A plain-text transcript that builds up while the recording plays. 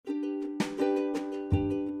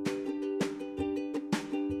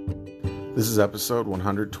This is episode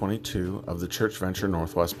 122 of the Church Venture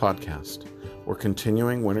Northwest podcast. We're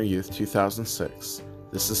continuing Winter Youth 2006.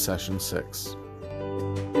 This is session 6.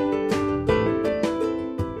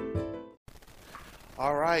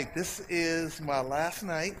 All right, this is my last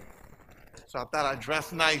night, so I thought I'd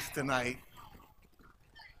dress nice tonight.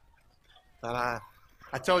 I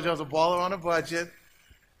told you I was a baller on a budget.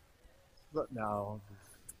 Look, no,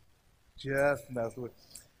 just messing with.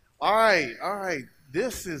 All right.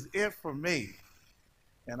 This is it for me,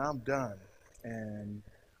 and I'm done. And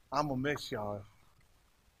I'm gonna miss y'all,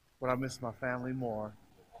 but I miss my family more.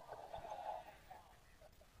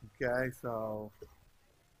 Okay, so,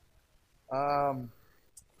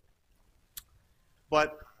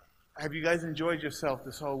 but have you guys enjoyed yourself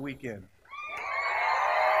this whole weekend?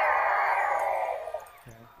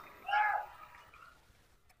 Okay.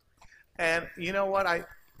 And you know what?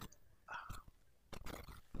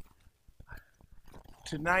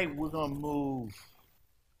 Tonight we're going to move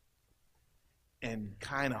and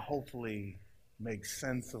kind of hopefully make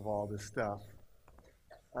sense of all this stuff,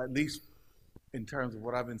 at least in terms of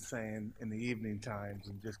what I've been saying in the evening times,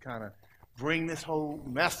 and just kind of bring this whole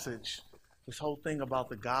message, this whole thing about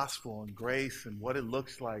the gospel and grace and what it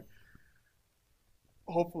looks like.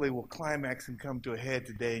 Hopefully we'll climax and come to a head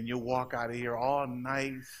today, and you'll walk out of here all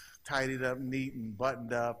nice, tidied up, neat, and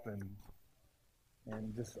buttoned up,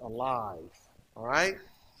 and just alive. All right?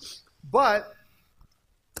 But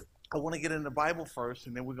I want to get into the Bible first,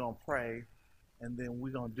 and then we're going to pray, and then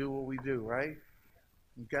we're going to do what we do, right?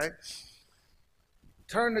 Okay?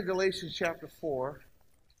 Turn to Galatians chapter 4,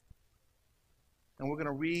 and we're going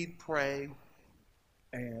to read, pray,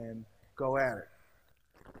 and go at it.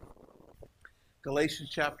 Galatians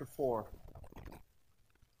chapter 4.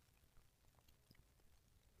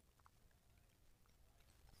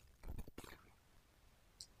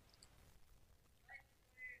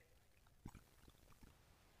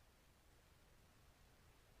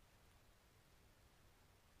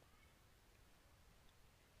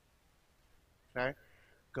 Okay,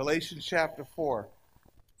 Galatians chapter 4.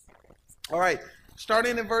 All right,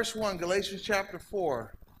 starting in verse 1, Galatians chapter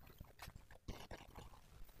 4.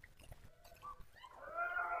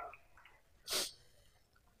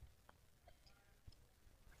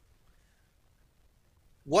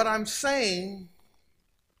 What I'm saying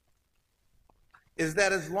is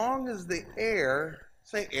that as long as the heir,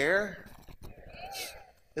 say heir,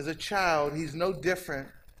 is a child, he's no different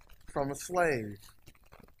from a slave,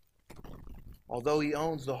 although he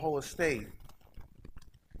owns the whole estate.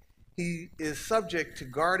 He is subject to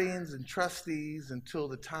guardians and trustees until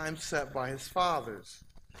the time set by his fathers.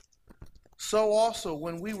 So also,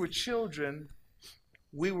 when we were children,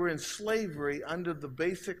 we were in slavery under the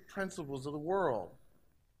basic principles of the world.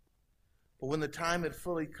 But when the time had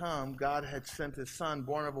fully come, God had sent his son,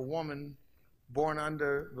 born of a woman, born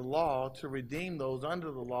under the law, to redeem those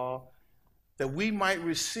under the law, that we might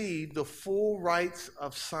receive the full rights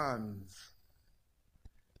of sons.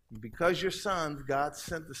 Because you're sons, God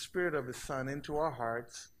sent the Spirit of his Son into our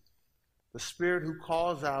hearts, the Spirit who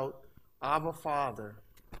calls out, Abba, Father.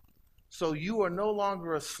 So you are no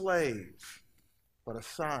longer a slave, but a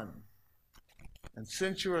son. And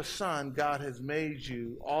since you're a son, God has made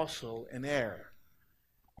you also an heir.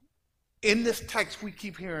 In this text, we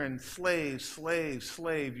keep hearing slave, slave,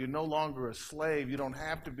 slave. You're no longer a slave. You don't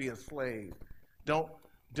have to be a slave. Don't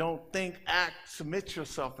think, act, submit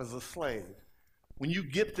yourself as a slave. When you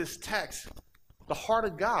get this text, the heart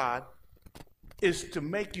of God is to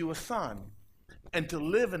make you a son and to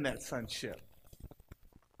live in that sonship.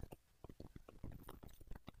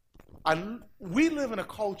 We live in a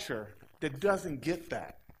culture that doesn't get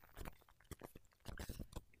that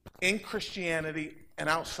in Christianity and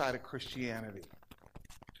outside of Christianity.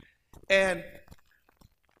 And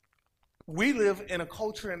we live in a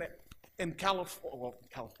culture in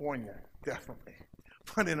California, definitely,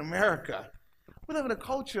 but in America, we live in a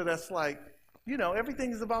culture that's like,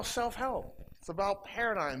 everything is about self-help. It's about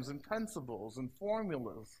paradigms and principles and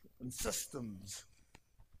formulas and systems.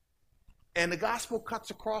 And the gospel cuts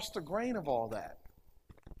across the grain of all that.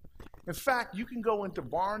 In fact, you can go into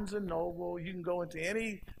Barnes & Noble, you can go into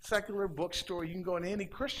any secular bookstore, you can go into any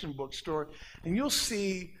Christian bookstore, and you'll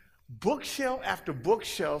see bookshelf after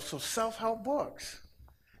bookshelf of self-help books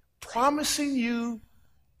promising you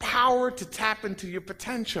power to tap into your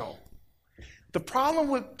potential. The problem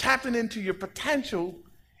with tapping into your potential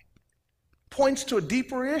points to a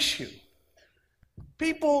deeper issue.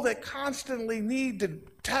 People that constantly need to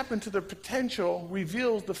tap into their potential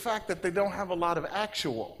reveals the fact that they don't have a lot of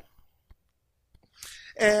actual.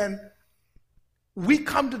 And we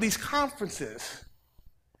come to these conferences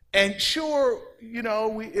And sure, you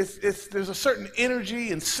know, there's a certain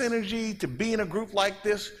energy and synergy to be in a group like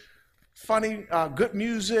this. Funny, good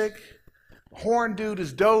music. Horn dude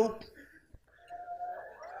is dope.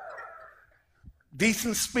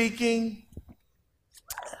 Decent speaking.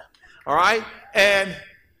 All right? And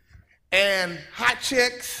hot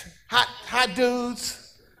chicks, hot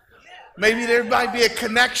dudes. Maybe there might be a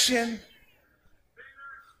connection.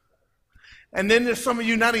 And then there's some of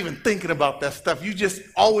you not even thinking about that stuff. You just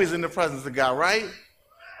always in the presence of God, right?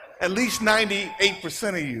 At least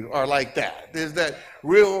 98% of you are like that. There's that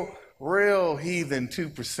real heathen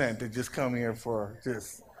 2% that just come here for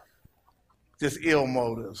just ill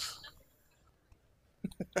motives.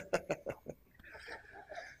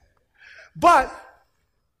 But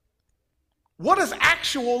what does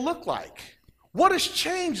actual look like? What does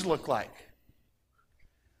change look like?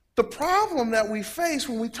 The problem that we face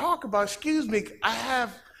when we talk about,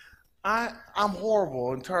 I'm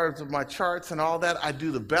horrible in terms of my charts and all that. I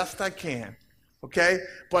do the best I can, okay?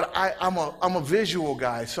 But I'm a visual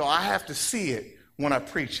guy, so I have to see it when I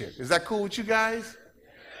preach it. Is that cool with you guys?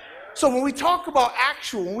 So when we talk about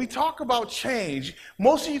when we talk about change,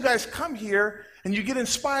 most of you guys come here and you get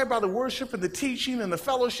inspired by the worship and the teaching and the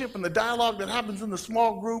fellowship and the dialogue that happens in the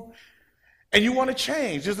small group, and you want to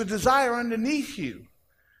change. There's a desire underneath you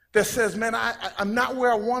that says, man, I'm not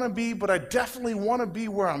where I want to be, but I definitely want to be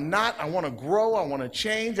where I'm not. I want to grow. I want to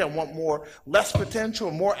change. I want less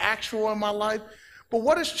potential, more actual in my life. But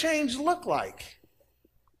what does change look like?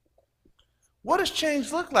 What does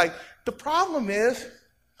change look like? The problem is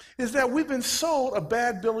that we've been sold a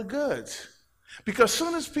bad bill of goods. Because as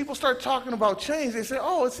soon as people start talking about change, they say,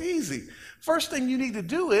 oh, it's easy. First thing you need to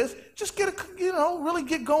do is just really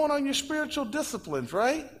get going on your spiritual disciplines,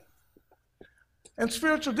 right? And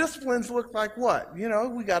spiritual disciplines look like what? You know,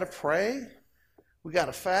 we got to pray. We got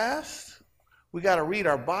to fast. We got to read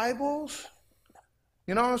our Bibles.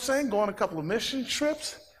 You know what I'm saying? Go on a couple of mission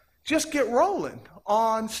trips. Just get rolling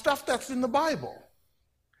on stuff that's in the Bible.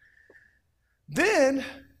 Then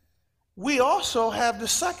we also have the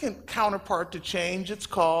second counterpart to change. It's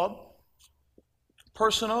called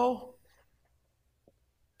personal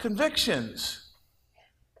convictions.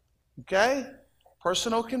 Okay?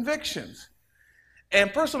 Personal convictions.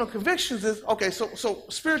 And personal convictions is, okay, so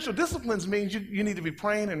spiritual disciplines means you need to be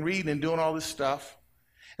praying and reading and doing all this stuff.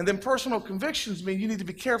 And then personal convictions mean you need to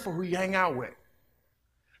be careful who you hang out with.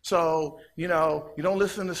 So, you know, you don't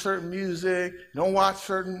listen to certain music, you don't watch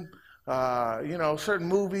certain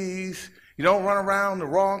movies, you don't run around the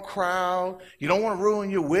wrong crowd, you don't want to ruin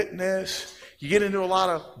your witness, you get into a lot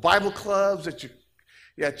of Bible clubs on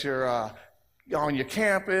your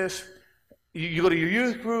campus. You go to your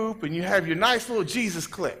youth group and you have your nice little Jesus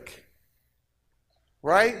clique,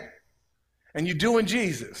 right? And you're doing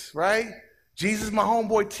Jesus, right? Jesus, my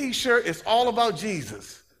homeboy t-shirt, it's all about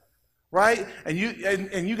Jesus, right? And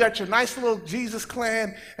you got your nice little Jesus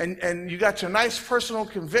clan and you got your nice personal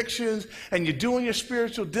convictions and you're doing your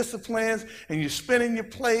spiritual disciplines and you're spinning your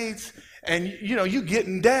plates and you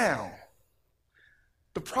getting down.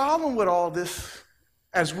 The problem with all this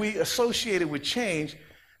as we associate it with change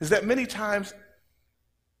is that many times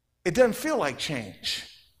it doesn't feel like change.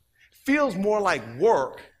 It feels more like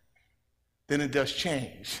work than it does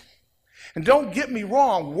change. And don't get me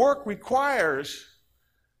wrong,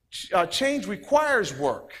 change requires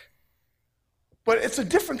work. But it's a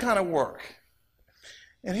different kind of work.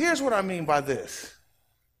 And here's what I mean by this.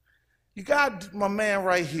 You got my man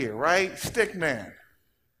right here, right? Stick man.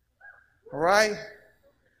 All right?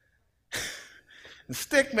 And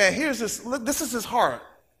Stick man, look, this is his heart.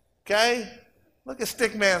 Okay? Look at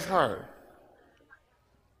Stick man's heart.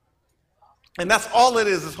 And that's all it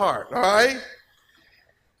is heart, all right?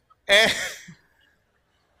 And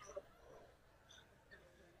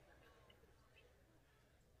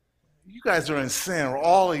you guys are in sin,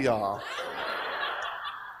 all of y'all.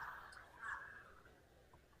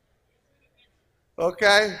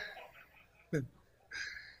 Okay?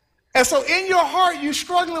 And so in your heart, you're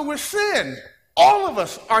struggling with sin. All of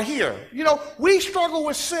us are here. You know, we struggle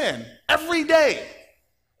with sin every day.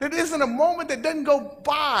 There isn't a moment that doesn't go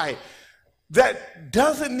by that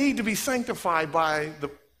doesn't need to be sanctified by the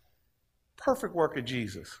perfect work of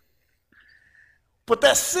Jesus. But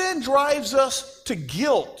that sin drives us to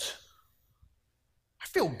guilt. I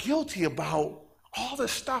feel guilty about all the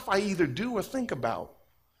stuff I either do or think about.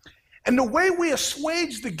 And the way we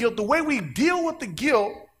assuage the guilt, the way we deal with the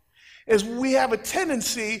guilt, is we have a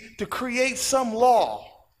tendency to create some law.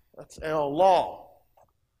 That's law.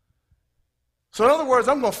 So in other words,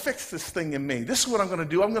 I'm going to fix this thing in me. This is what I'm going to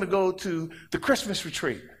do. I'm going to go to the Christmas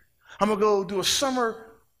retreat. I'm going to go do a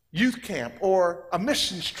summer youth camp or a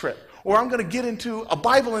missions trip, or I'm going to get into a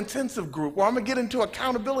Bible intensive group, or I'm going to get into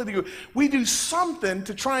accountability group. We do something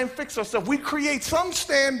to try and fix ourselves. We create some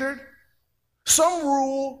standard, some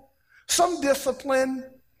rule, some discipline,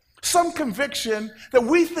 some conviction that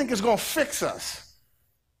we think is going to fix us.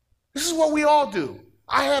 This is what we all do.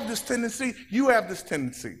 I have this tendency, you have this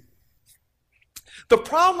tendency. The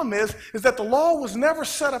problem is that the law was never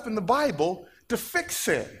set up in the Bible to fix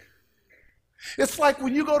sin. It's like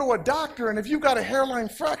when you go to a doctor, and if you've got a hairline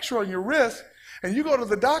fracture on your wrist, and you go to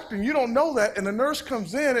the doctor and you don't know that, and the nurse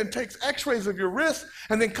comes in and takes x-rays of your wrist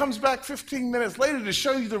and then comes back 15 minutes later to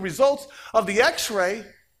show you the results of the x-ray,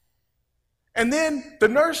 and then the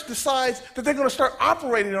nurse decides that they're going to start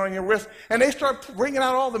operating on your wrist, and they start bringing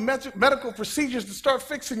out all the medical procedures to start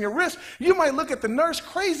fixing your wrist, you might look at the nurse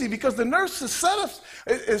crazy because the nurse is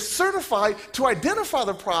certified to identify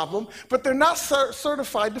the problem, but they're not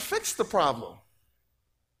certified to fix the problem.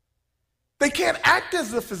 They can't act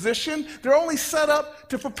as the physician. They're only set up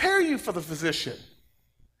to prepare you for the physician.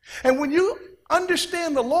 And when you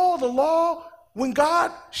understand the law, when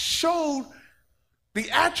God showed the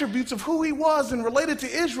attributes of who he was and related to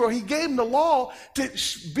Israel, he gave them the law to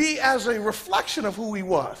be as a reflection of who he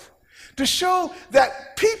was. To show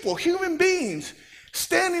that people, human beings,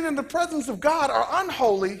 standing in the presence of God are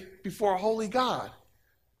unholy before a holy God.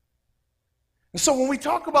 And so when we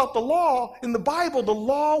talk about the law in the Bible, the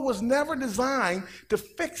law was never designed to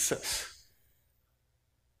fix us.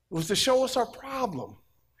 It was to show us our problem.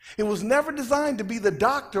 It was never designed to be the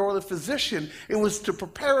doctor or the physician. It was to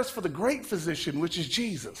prepare us for the great physician, which is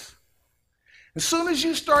Jesus. As soon as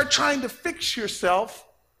you start trying to fix yourself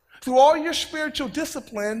through all your spiritual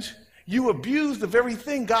disciplines, you abuse the very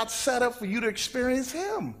thing God set up for you to experience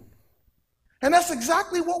him. And that's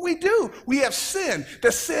exactly what we do. We have sin.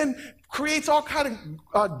 That sin creates all kind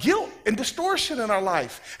of guilt and distortion in our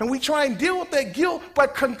life. And we try and deal with that guilt by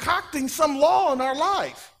concocting some law in our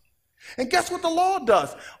life. And guess what the law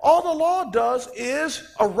does? All the law does is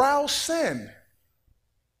arouse sin.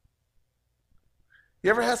 You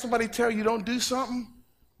ever had somebody tell you don't do something?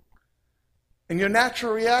 And your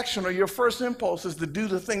natural reaction or your first impulse is to do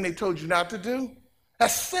the thing they told you not to do?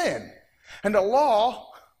 That's sin. And the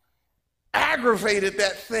law aggravated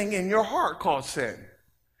that thing in your heart called sin.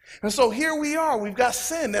 And so here we are. We've got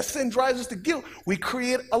sin. That sin drives us to guilt. We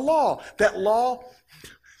create a law. That law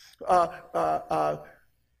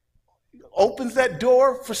opens that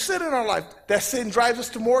door for sin in our life. That sin drives us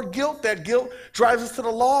to more guilt. That guilt drives us to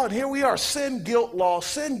the law. And here we are. Sin, guilt, law,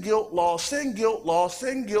 sin, guilt, law, sin, guilt, law,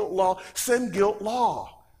 sin, guilt, law, sin, guilt,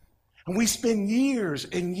 law. And we spend years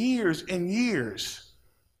and years and years.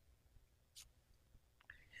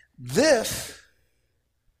 This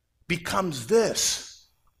becomes this.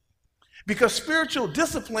 Because spiritual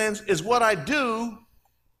disciplines is what I do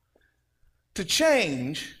to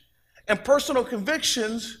change, and personal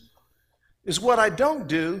convictions is what I don't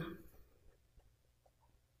do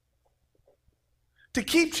to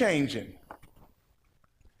keep changing.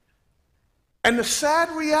 And the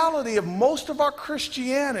sad reality of most of our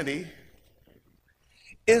Christianity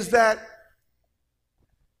is that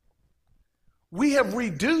we have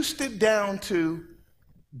reduced it down to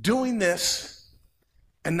doing this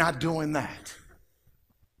and not doing that.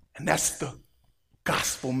 And that's the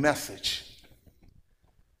gospel message.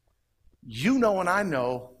 You know and I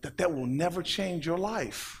know that will never change your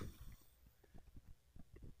life.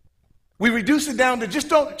 We reduce it down to just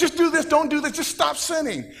do this, don't do this, just stop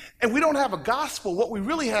sinning. And we don't have a gospel. What we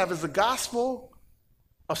really have is a gospel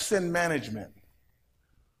of sin management,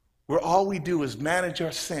 where all we do is manage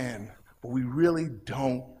our sin, but we really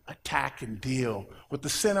don't attack and deal with the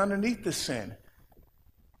sin underneath the sin.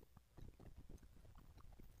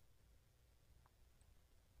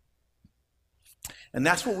 And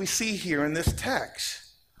that's what we see here in this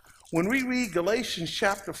text. When we read Galatians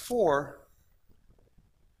chapter 4,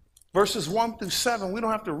 verses 1 through 7, we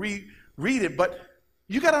don't have to read it, but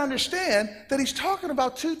you got to understand that he's talking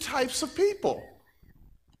about two types of people.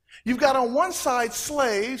 You've got on one side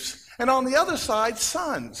slaves, and on the other side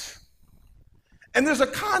sons. And there's a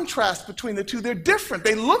contrast between the two. They're different.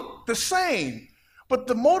 They look the same, but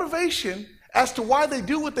the motivation as to why they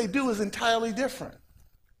do what they do is entirely different.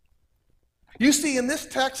 You see in this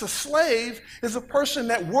text, a slave is a person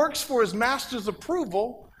that works for his master's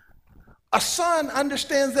approval. A son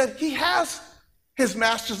understands that he has his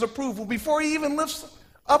master's approval before he even lifts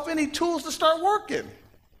up any tools to start working.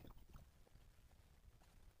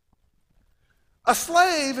 A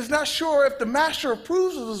slave is not sure if the master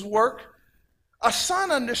approves of his work. A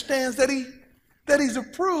son understands that he's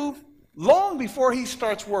approved long before he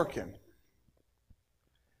starts working.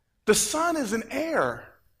 The son is an heir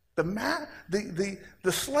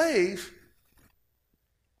the slave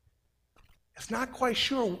is not quite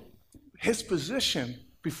sure his position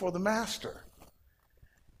before the master.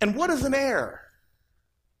 And what is an heir?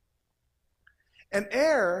 An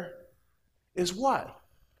heir is what?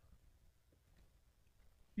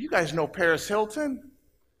 You guys know Paris Hilton.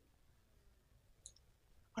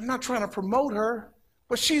 I'm not trying to promote her,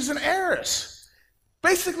 but she's an heiress.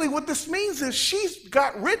 Basically, what this means is she's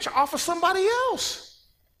got rich off of somebody else.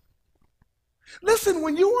 Listen,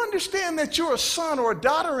 when you understand that you're a son or a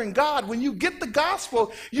daughter in God, when you get the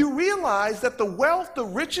gospel, you realize that the wealth, the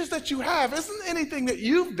riches that you have isn't anything that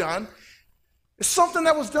you've done. It's something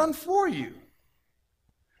that was done for you.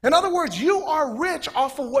 In other words, you are rich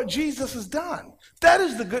off of what Jesus has done. That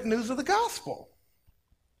is the good news of the gospel.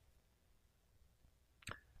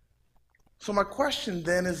 So my question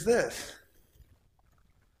then is this: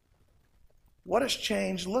 what does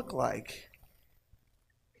change look like?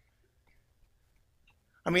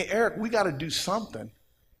 I mean, Eric, we got to do something.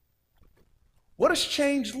 What does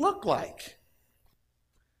change look like?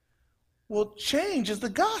 Well, change is the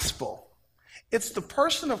gospel. It's the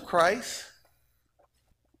person of Christ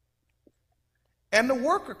and the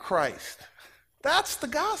work of Christ. That's the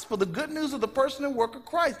gospel, the good news of the person and work of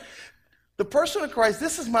Christ. The person of Christ,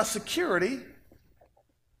 this is my security.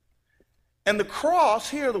 And the cross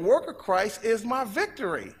here, the work of Christ, is my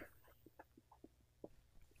victory.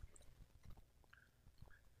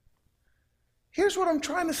 Here's what I'm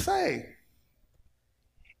trying to say.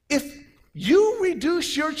 If you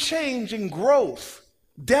reduce your change and growth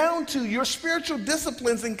down to your spiritual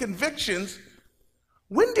disciplines and convictions,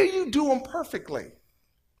 when do you do them perfectly?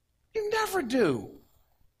 You never do.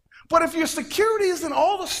 But if your security is in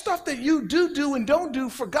all the stuff that you do and don't do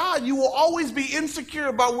for God, you will always be insecure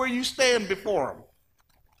about where you stand before Him.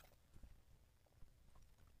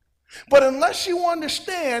 But unless you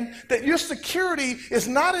understand that your security is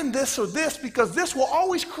not in this or this, because this will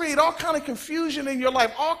always create all kind of confusion in your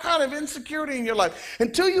life, all kind of insecurity in your life,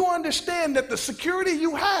 until you understand that the security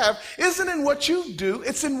you have isn't in what you do,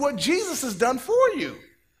 it's in what Jesus has done for you.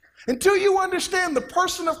 Until you understand the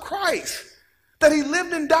person of Christ, that He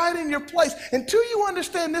lived and died in your place, until you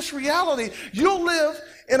understand this reality, you'll live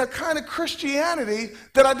in a kind of Christianity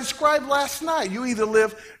that I described last night. You either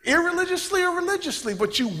live irreligiously or religiously,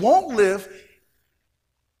 but you won't live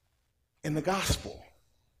in the gospel.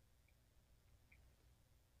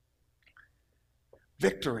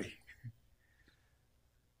 Victory.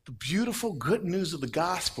 The beautiful good news of the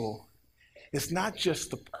gospel is not just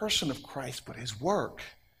the person of Christ, but His work.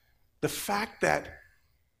 The fact that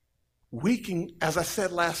we can, as I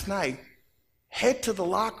said last night, head to the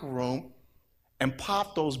locker room and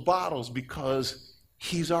pop those bottles because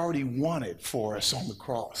He's already won it for us on the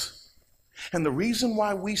cross. And the reason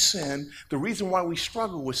why we sin, the reason why we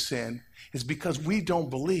struggle with sin, is because we don't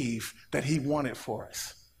believe that He won it for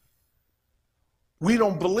us. We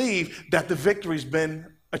don't believe that the victory's been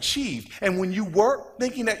achieved. And when you work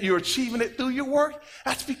thinking that you're achieving it through your work,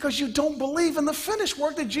 that's because you don't believe in the finished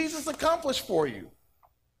work that Jesus accomplished for you.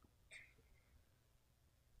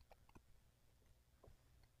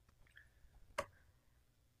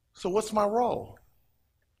 So what's my role?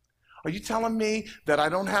 Are you telling me that I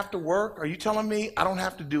don't have to work? Are you telling me I don't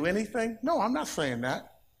have to do anything? No, I'm not saying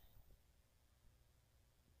that.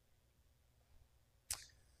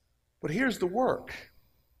 But here's the work.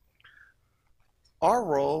 Our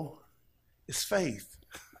role is faith.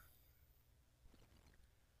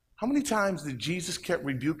 How many times did Jesus keep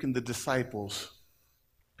rebuking the disciples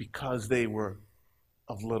because they were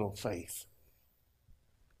of little faith?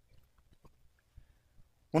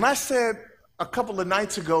 When I said a couple of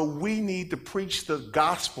nights ago, we need to preach the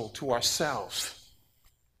gospel to ourselves,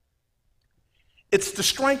 it's to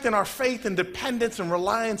strengthen our faith and dependence and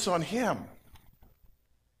reliance on Him.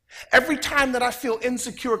 Every time that I feel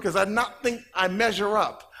insecure because I not think I measure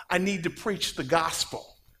up, I need to preach the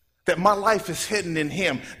gospel, that my life is hidden in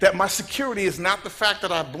Him, that my security is not the fact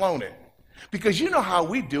that I've blown it. Because you know how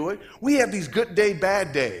we do it. We have these good day,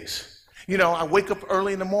 bad days. You know, I wake up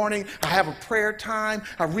early in the morning, I have a prayer time,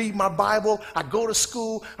 I read my Bible, I go to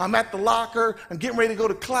school, I'm at the locker, I'm getting ready to go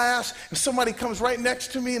to class, and somebody comes right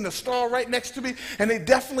next to me in the stall right next to me, and they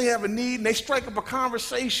definitely have a need, and they strike up a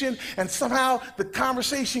conversation, and somehow the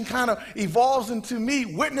conversation kind of evolves into me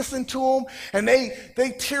witnessing to them, and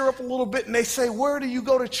they tear up a little bit, and they say, where do you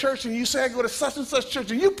go to church? And you say, I go to such and such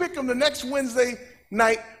church, and you pick them the next Wednesday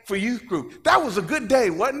night for youth group. That was a good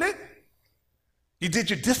day, wasn't it? You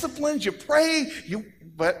did your disciplines, you prayed,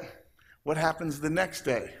 but what happens the next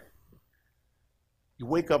day? You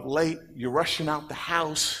wake up late, you're rushing out the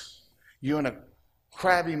house, you're in a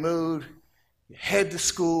crabby mood, you head to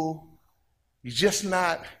school, you just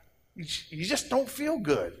don't feel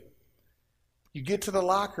good. You get to the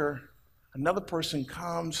locker, another person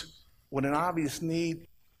comes with an obvious need.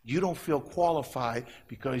 You don't feel qualified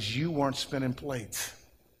because you weren't spinning plates.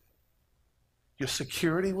 Your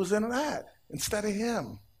security was in that instead of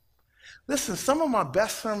him. Listen, some of my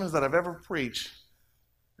best sermons that I've ever preached,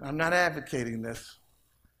 and I'm not advocating this,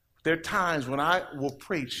 there are times when I will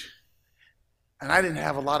preach and I didn't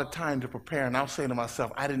have a lot of time to prepare, and I'll say to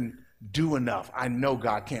myself, I didn't do enough. I know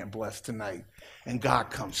God can't bless tonight. And God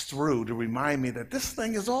comes through to remind me that this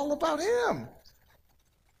thing is all about him.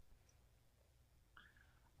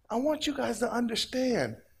 I want you guys to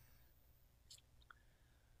understand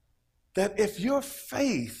that if your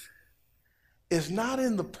faith is not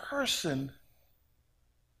in the person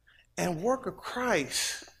and work of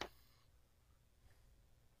Christ,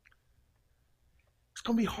 it's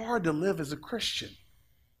going to be hard to live as a Christian.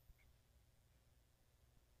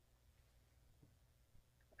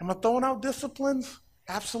 Am I throwing out disciplines?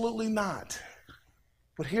 Absolutely not.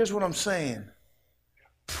 But here's what I'm saying.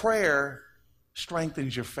 Prayer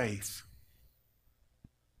strengthens your faith.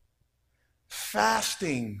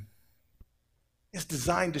 Fasting is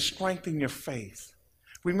designed to strengthen your faith.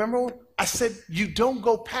 Remember, I said you don't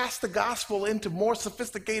go past the gospel into more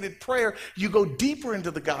sophisticated prayer. You go deeper into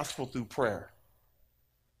the gospel through prayer.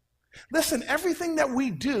 Listen, everything that we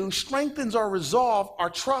do strengthens our resolve, our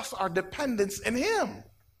trust, our dependence in him.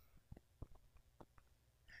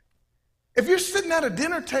 If you're sitting at a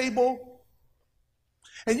dinner table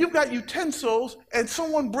and you've got utensils and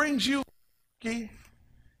someone brings you a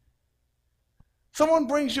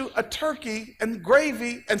turkey and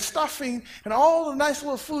gravy and stuffing and all the nice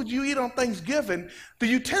little food you eat on Thanksgiving, the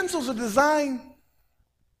utensils are designed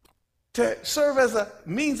to serve as a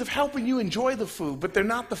means of helping you enjoy the food, but they're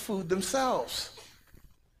not the food themselves.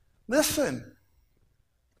 Listen,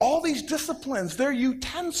 all these disciplines, they're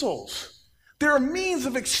utensils. They're a means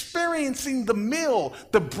of experiencing the meal,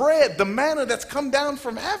 the bread, the manna that's come down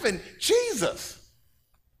from heaven, Jesus.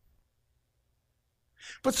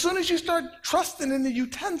 But as soon as you start trusting in the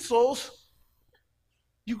utensils,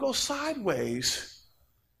 you go sideways.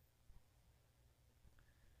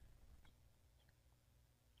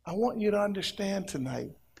 I want you to understand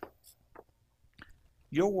tonight,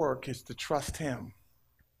 your work is to trust him.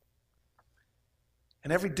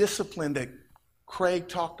 And every discipline that Craig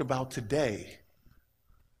talked about today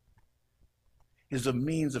is a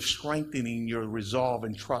means of strengthening your resolve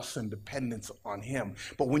and trust and dependence on him.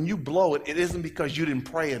 But when you blow it, it isn't because you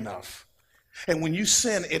didn't pray enough. And when you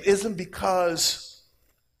sin, it isn't because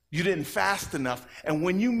you didn't fast enough. And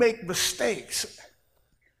when you make mistakes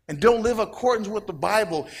and don't live according with the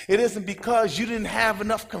Bible, it isn't because you didn't have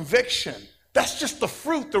enough conviction. That's just the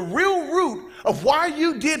fruit. The real root of why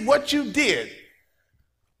you did what you did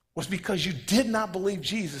was because you did not believe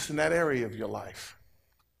Jesus in that area of your life.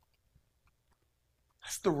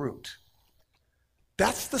 That's the root.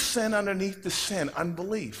 That's the sin underneath the sin,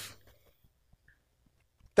 unbelief.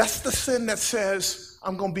 That's the sin that says,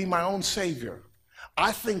 I'm going to be my own savior.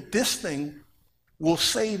 I think this thing will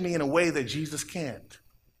save me in a way that Jesus can't.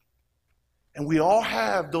 And we all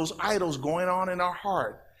have those idols going on in our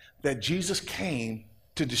heart that Jesus came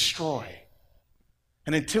to destroy.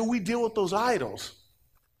 And until we deal with those idols,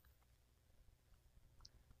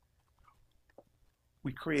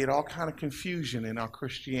 we create all kind of confusion in our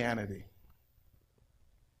Christianity.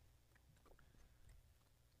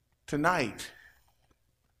 Tonight,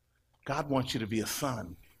 God wants you to be a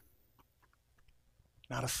son,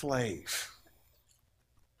 not a slave.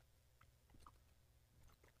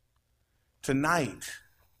 Tonight,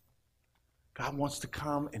 God wants to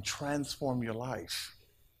come and transform your life.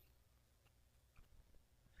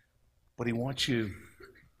 But he wants you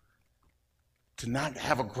to not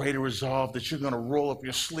have a greater resolve that you're going to roll up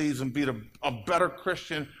your sleeves and be a better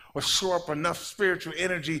Christian or shore up enough spiritual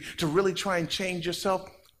energy to really try and change yourself.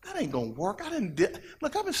 That ain't going to work.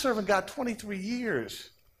 Look, I've been serving God 23 years.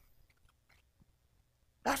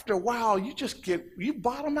 After a while, you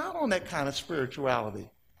bottom out on that kind of spirituality.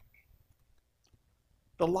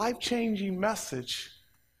 The life-changing message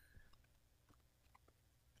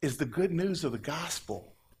is the good news of the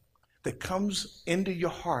gospel that comes into your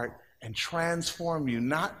heart and transform you,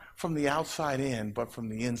 not from the outside in, but from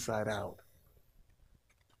the inside out.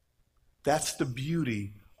 That's the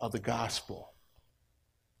beauty of the gospel.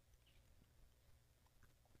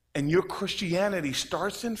 And your Christianity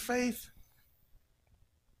starts in faith,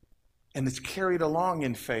 and it's carried along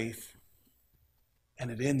in faith, and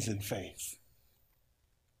it ends in faith.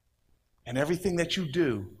 And everything that you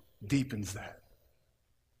do deepens that.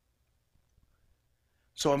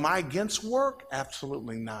 So am I against work?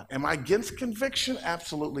 Absolutely not. Am I against conviction?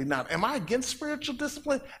 Absolutely not. Am I against spiritual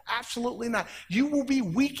discipline? Absolutely not. You will be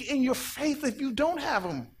weak in your faith if you don't have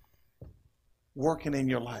them working in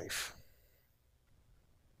your life.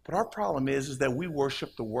 But our problem is that we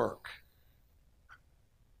worship the work.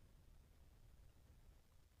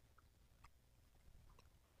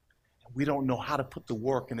 We don't know how to put the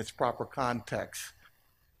work in its proper context.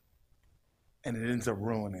 And it ends up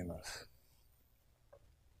ruining us.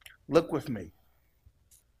 Look with me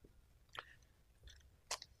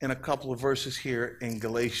in a couple of verses here in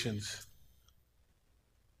Galatians.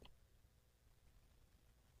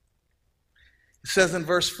 It says in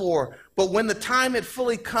verse 4, "But when the time had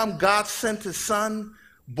fully come, God sent his Son,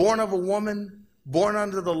 born of a woman, born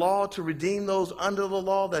under the law, to redeem those under the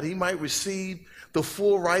law, that he might receive the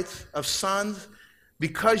full rights of sons.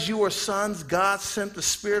 Because you are sons, God sent the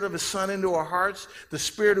Spirit of his Son into our hearts, the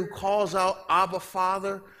Spirit who calls out, Abba,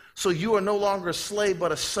 Father. So you are no longer a slave,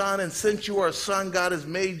 but a son. And since you are a son, God has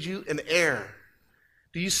made you an heir."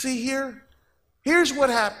 Do you see here? Here's what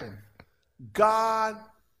happened. God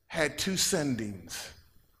had two sendings.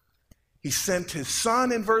 He sent his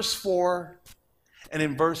Son in verse 4, and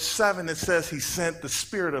in verse 7 it says he sent the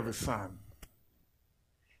Spirit of his Son.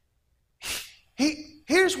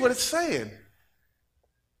 Here's what it's saying.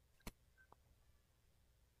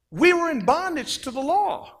 We were in bondage to the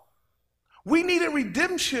law. We needed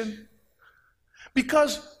redemption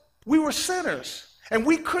because we were sinners and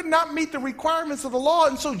we could not meet the requirements of the law,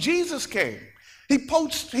 and so Jesus came. He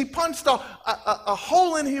punched a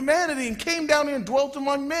hole in humanity and came down here and dwelt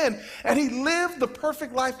among men, and he lived the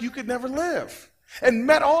perfect life you could never live and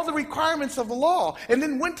met all the requirements of the law, and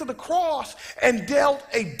then went to the cross and dealt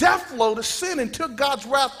a death blow to sin and took God's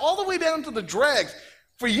wrath all the way down to the dregs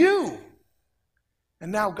for you.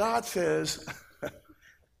 And now God says,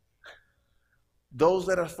 those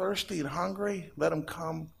that are thirsty and hungry, let them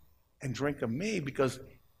come and drink of me, because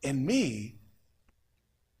in me,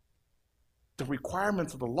 the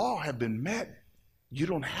requirements of the law have been met. You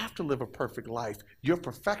don't have to live a perfect life. Your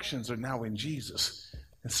perfections are now in Jesus.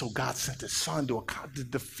 And so God sent his Son to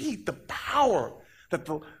defeat the power, that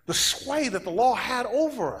the sway that the law had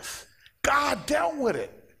over us. God dealt with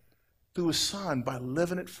it through his Son by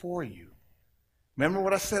living it for you. Remember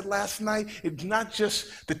what I said last night? It's not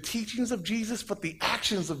just the teachings of Jesus, but the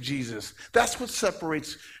actions of Jesus. That's what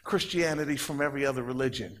separates Christianity from every other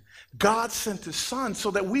religion. God sent his Son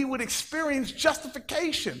so that we would experience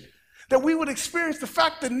justification, that we would experience the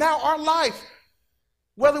fact that now our life,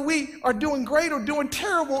 whether we are doing great or doing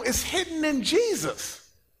terrible, is hidden in Jesus.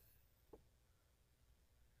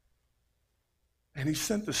 And he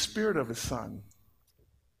sent the Spirit of his Son.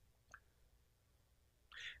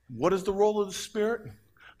 What is the role of the Spirit?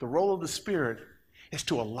 The role of the Spirit is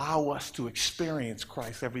to allow us to experience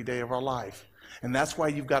Christ every day of our life. And that's why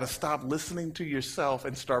you've got to stop listening to yourself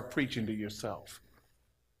and start preaching to yourself.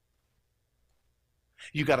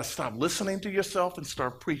 You got to stop listening to yourself and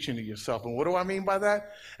start preaching to yourself. And what do I mean by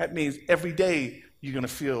that? That means every day you're going to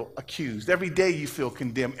feel accused. Every day you feel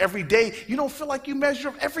condemned. Every day you don't feel like you measure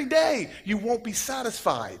up. Every day you won't be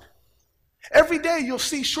satisfied. Every day you'll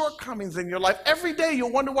see shortcomings in your life. Every day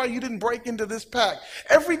you'll wonder why you didn't break into this pack.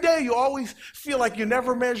 Every day you'll always feel like you're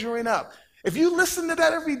never measuring up. If you listen to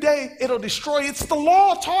that every day, it'll destroy you. It's the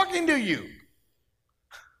law talking to you.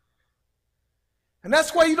 And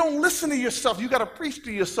that's why you don't listen to yourself. You got to preach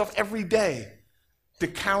to yourself every day to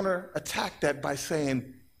counterattack that by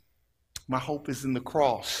saying, my hope is in the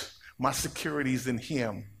cross. My security is in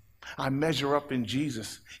him. I measure up in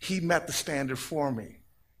Jesus. He met the standard for me.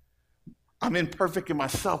 I'm imperfect in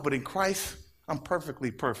myself, but in Christ, I'm perfectly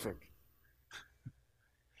perfect.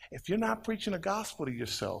 If you're not preaching the gospel to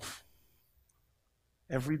yourself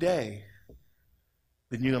every day,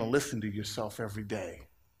 then you're going to listen to yourself every day.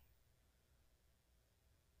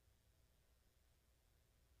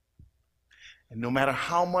 And no matter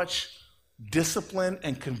how much discipline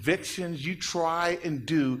and convictions you try and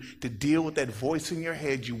do to deal with that voice in your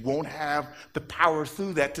head, you won't have the power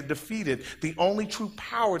through that to defeat it. The only true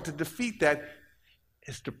power to defeat that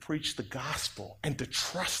is to preach the gospel and to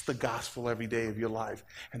trust the gospel every day of your life.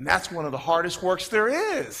 And that's one of the hardest works there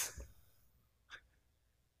is.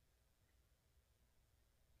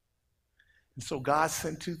 And so God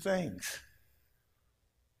sent two things.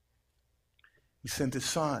 He sent his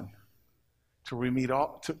Son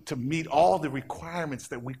to meet all the requirements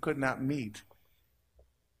that we could not meet.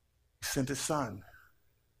 He sent his Son.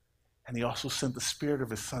 And he also sent the Spirit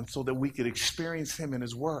of his Son so that we could experience him in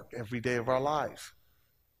his work every day of our life.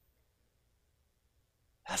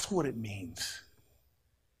 That's what it means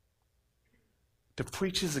to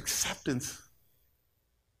preach his acceptance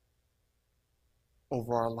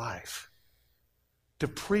over our life. To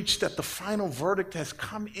preach that the final verdict has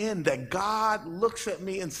come in, that God looks at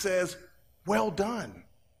me and says, well done.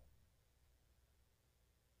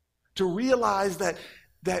 To realize that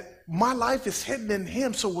my life is hidden in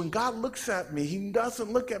him, so when God looks at me, he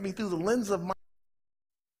doesn't look at me through the lens of my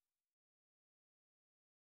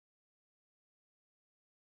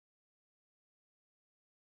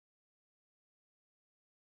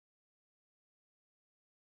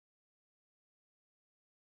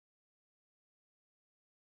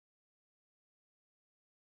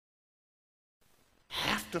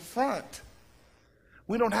half the front.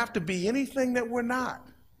 We don't have to be anything that we're not.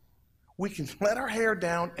 We can let our hair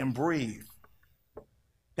down and breathe.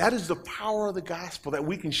 That is the power of the gospel, that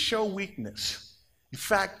we can show weakness. In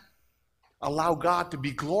fact, allow God to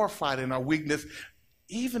be glorified in our weakness,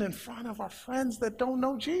 even in front of our friends that don't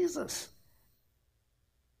know Jesus.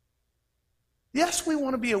 Yes, we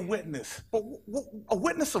want to be a witness, but a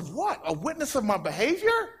witness of what? A witness of my behavior?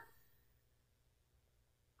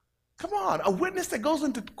 Come on, a witness that goes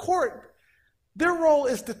into court, their role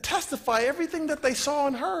is to testify everything that they saw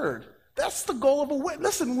and heard. That's the goal of a witness.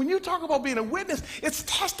 Listen, when you talk about being a witness, it's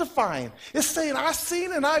testifying. It's saying, I've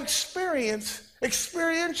seen and I've experienced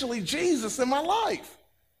experientially Jesus in my life.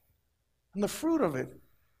 And the fruit of it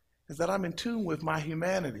is that I'm in tune with my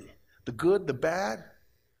humanity, the good, the bad,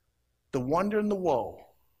 the wonder, and the woe.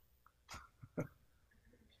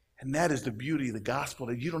 And that is the beauty of the gospel,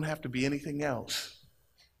 that you don't have to be anything else.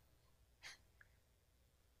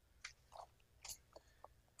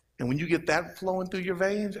 And when you get that flowing through your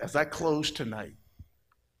veins, as I close tonight,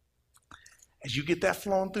 as you get that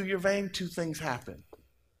flowing through your vein, two things happen.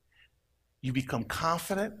 You become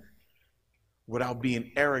confident without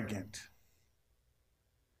being arrogant.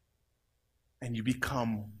 And you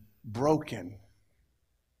become broken .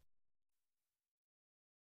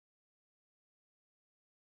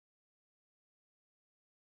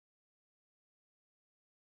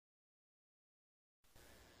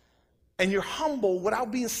 And you're humble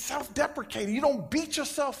without being self-deprecating. You don't beat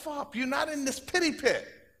yourself up. You're not in this pity pit.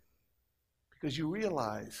 Because you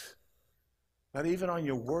realize that even on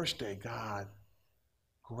your worst day, God,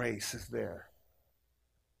 grace is there.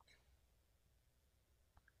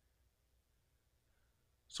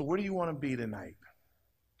 So where do you want to be tonight?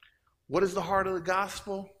 What is the heart of the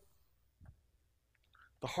gospel?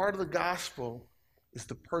 The heart of the gospel is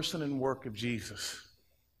the person and work of Jesus.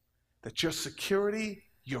 That your security,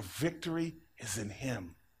 your victory is in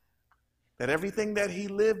him. That everything that he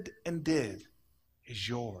lived and did is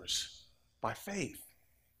yours by faith.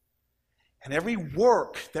 And every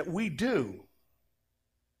work that we do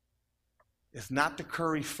is not to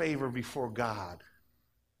curry favor before God.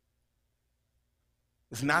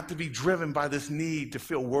 It's not to be driven by this need to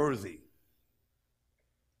feel worthy.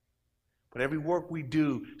 But every work we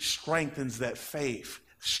do strengthens that faith,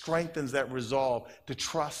 strengthens that resolve to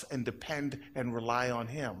trust and depend and rely on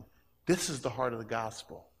him. This is the heart of the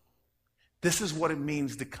gospel. This is what it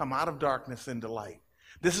means to come out of darkness into light.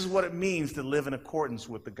 This is what it means to live in accordance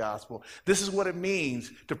with the gospel. This is what it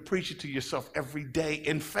means to preach it to yourself every day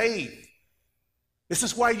in faith. This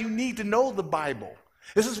is why you need to know the Bible.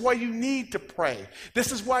 This is why you need to pray.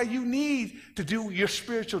 This is why you need to do your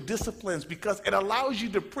spiritual disciplines, because it allows you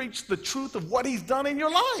to preach the truth of what he's done in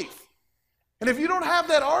your life. And if you don't have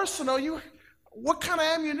that arsenal, what kind of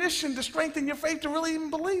ammunition to strengthen your faith to really even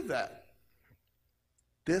believe that?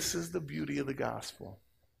 This is the beauty of the gospel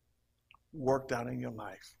worked out in your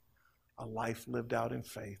life, a life lived out in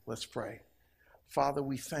faith. Let's pray. Father,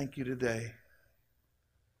 we thank you today.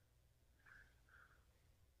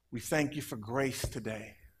 We thank you for grace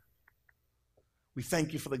today. We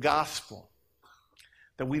thank you for the gospel,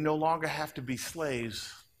 that we no longer have to be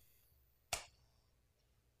slaves.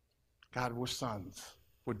 God, we're sons,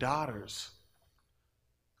 we're daughters,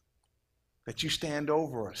 that you stand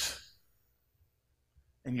over us,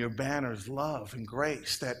 and your banner is love and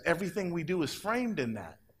grace, that everything we do is framed in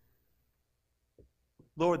that.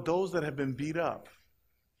 Lord, those that have been beat up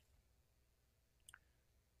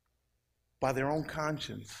by their own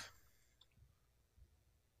conscience,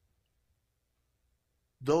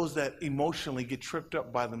 those that emotionally get tripped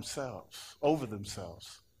up by themselves, over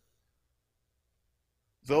themselves,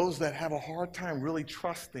 those that have a hard time really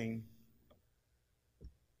trusting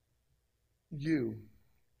you,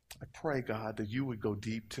 I pray, God, that you would go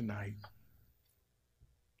deep tonight.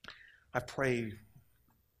 I pray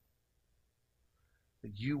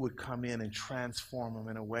that you would come in and transform them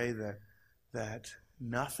in a way that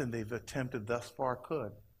nothing they've attempted thus far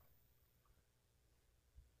could.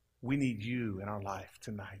 We need you in our life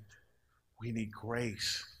tonight. We need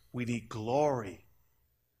grace. We need glory.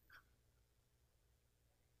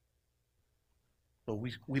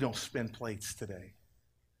 Lord, we don't spin plates today.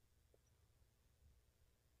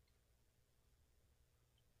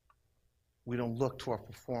 We don't look to our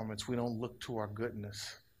performance. We don't look to our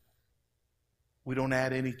goodness. We don't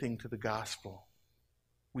add anything to the gospel.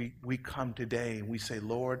 We come today and we say,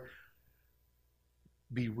 Lord,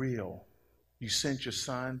 be real. You sent your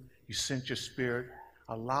Son. You sent your Spirit.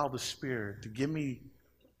 Allow the Spirit to give me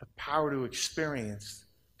the power to experience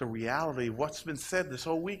the reality of what's been said this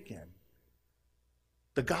whole weekend.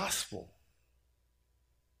 The gospel.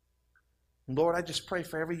 Lord, I just pray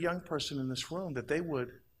for every young person in this room that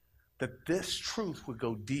this truth would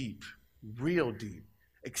go deep, real deep,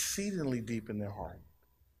 exceedingly deep in their heart.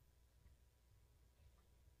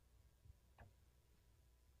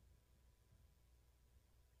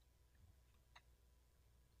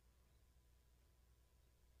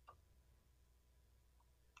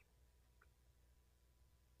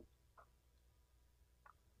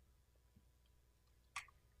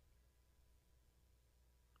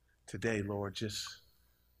 Today, Lord, just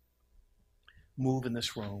move in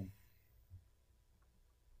this room.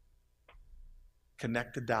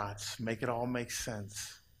 Connect the dots. Make it all make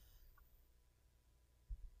sense.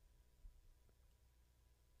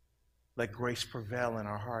 Let grace prevail in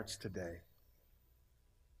our hearts today.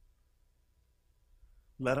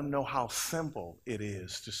 Let them know how simple it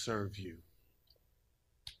is to serve you.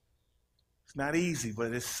 It's not easy,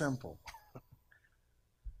 but it's simple.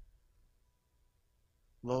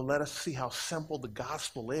 Lord, let us see how simple the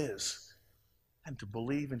gospel is and to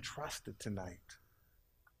believe and trust it tonight.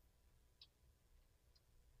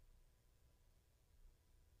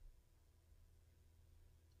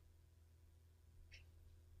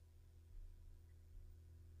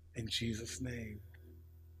 In Jesus' name,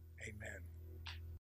 amen.